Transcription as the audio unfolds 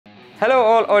Hello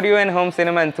all audio and home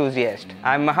cinema enthusiasts.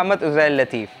 I'm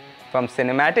Uzair from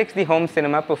Cinematics, the home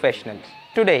cinema professionals.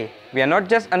 Today, we are not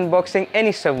just unboxing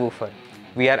any subwoofer.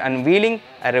 We are unveiling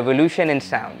a revolution in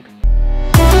sound.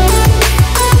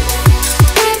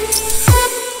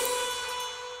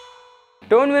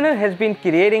 Tone Winner has been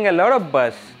creating a lot of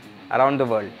buzz around the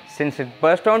world since it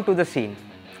burst onto the scene,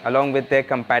 along with their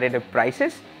competitive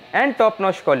prices and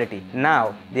top-notch quality.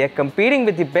 Now, they are competing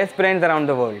with the best brands around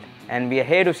the world, and we are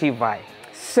here to see why.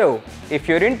 So, if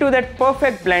you're into that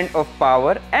perfect blend of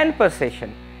power and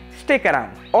precision, stick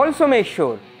around. Also make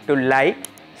sure to like,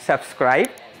 subscribe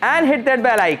and hit that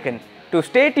bell icon to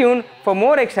stay tuned for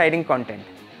more exciting content.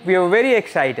 We are very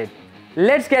excited.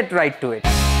 Let's get right to it.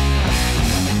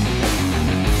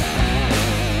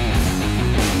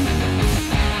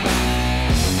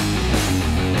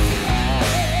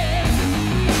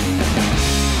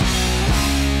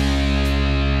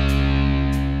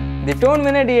 The Tone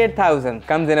Winner D8000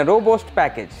 comes in a robust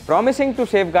package, promising to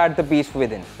safeguard the beast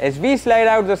within. As we slide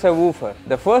out the subwoofer,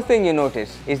 the first thing you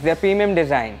notice is their premium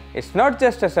design. It's not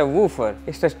just a subwoofer,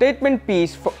 it's a statement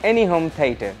piece for any home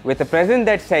theater, with a presence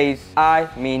that says, I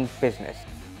mean business.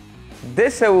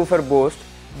 This subwoofer boasts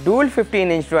dual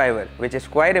 15-inch driver, which is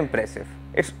quite impressive.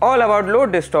 It's all about low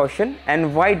distortion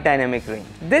and wide dynamic range.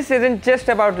 This isn't just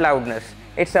about loudness,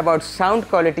 it's about sound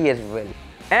quality as well.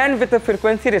 And with a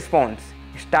frequency response,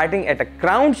 starting at a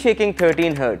ground-shaking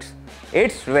 13 Hz,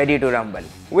 it's ready to rumble.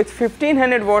 With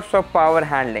 1500 watts of power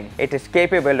handling, it is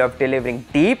capable of delivering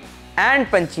deep and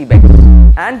punchy bass.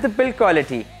 And the build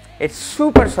quality, it's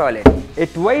super solid.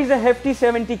 It weighs a hefty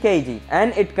 70 kg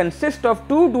and it consists of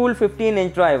two dual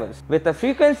 15-inch drivers with a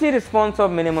frequency response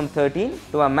of minimum 13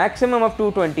 to a maximum of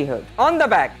 220 Hz. On the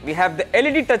back, we have the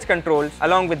LED touch controls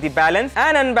along with the balanced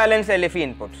and unbalanced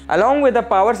LFE inputs, along with a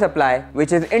power supply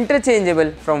which is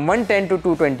interchangeable from 110 to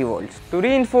 220 volts to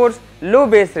reinforce low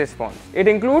bass response. It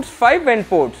includes 5 vent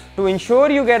ports to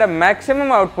ensure you get a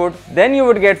maximum output than you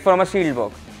would get from a sealed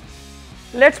box.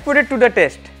 Let's put it to the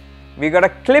test. We got a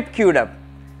clip queued up.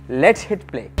 Let's hit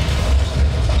play.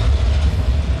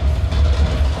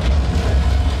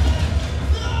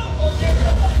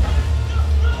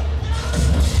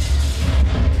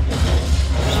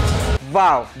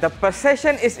 Wow, the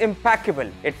precision is impeccable.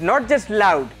 It's not just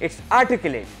loud, it's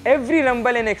articulate. Every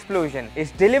rumble and explosion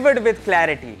is delivered with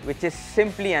clarity, which is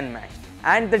simply unmatched.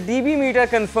 And the dB meter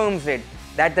confirms it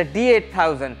that the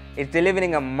D8000 is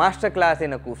delivering a masterclass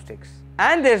in acoustics.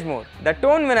 And there's more. The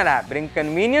Tone Winner app brings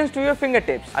convenience to your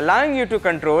fingertips, allowing you to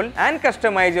control and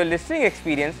customize your listening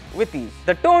experience with ease.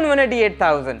 The Tone Winner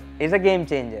D8000 is a game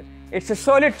changer. It's a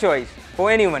solid choice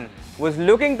for anyone who is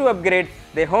looking to upgrade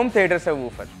their home theater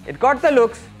subwoofer. It got the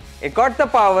looks, it got the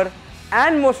power,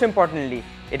 and most importantly,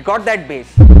 it got that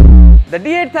bass. The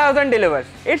D8000 delivers.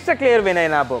 It's a clear winner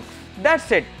in our books.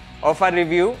 That's it of our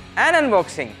review and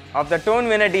unboxing of the Tone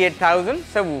Winner D8000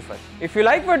 subwoofer. If you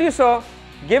like what you saw,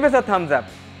 give us a thumbs up,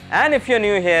 and if you're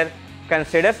new here,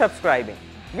 consider subscribing.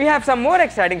 We have some more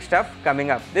exciting stuff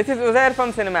coming up. This is Uzair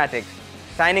from Cinematics,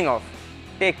 signing off.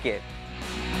 Take care.